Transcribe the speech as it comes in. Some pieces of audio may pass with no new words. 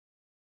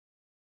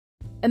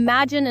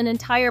Imagine an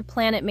entire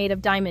planet made of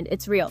diamond.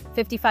 It's real.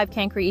 55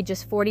 Cancri,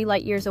 just 40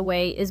 light-years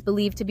away, is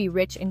believed to be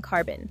rich in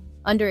carbon.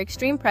 Under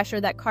extreme pressure,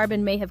 that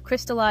carbon may have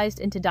crystallized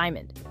into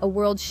diamond, a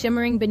world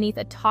shimmering beneath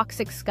a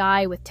toxic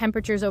sky with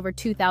temperatures over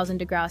 2,000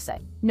 degrees C.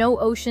 No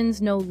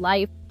oceans, no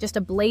life, just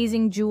a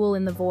blazing jewel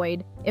in the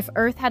void. If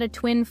Earth had a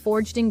twin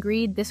forged in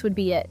greed, this would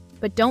be it.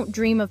 But don't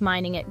dream of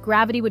mining it.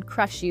 Gravity would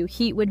crush you,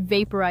 heat would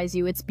vaporize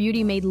you, its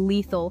beauty made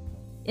lethal.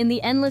 In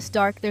the endless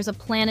dark, there's a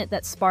planet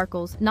that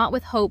sparkles, not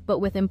with hope but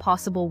with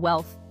impossible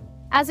wealth.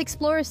 As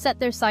explorers set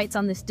their sights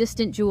on this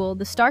distant jewel,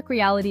 the stark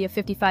reality of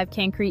 55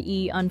 Cancri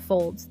E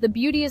unfolds. The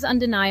beauty is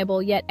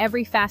undeniable, yet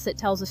every facet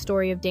tells a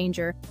story of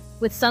danger.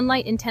 With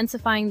sunlight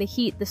intensifying the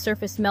heat, the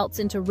surface melts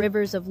into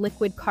rivers of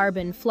liquid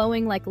carbon,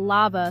 flowing like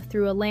lava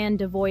through a land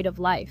devoid of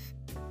life.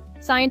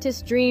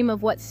 Scientists dream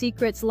of what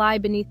secrets lie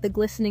beneath the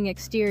glistening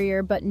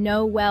exterior, but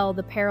know well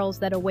the perils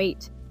that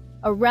await.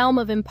 A realm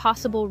of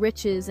impossible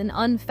riches and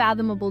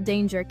unfathomable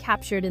danger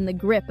captured in the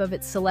grip of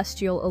its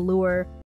celestial allure.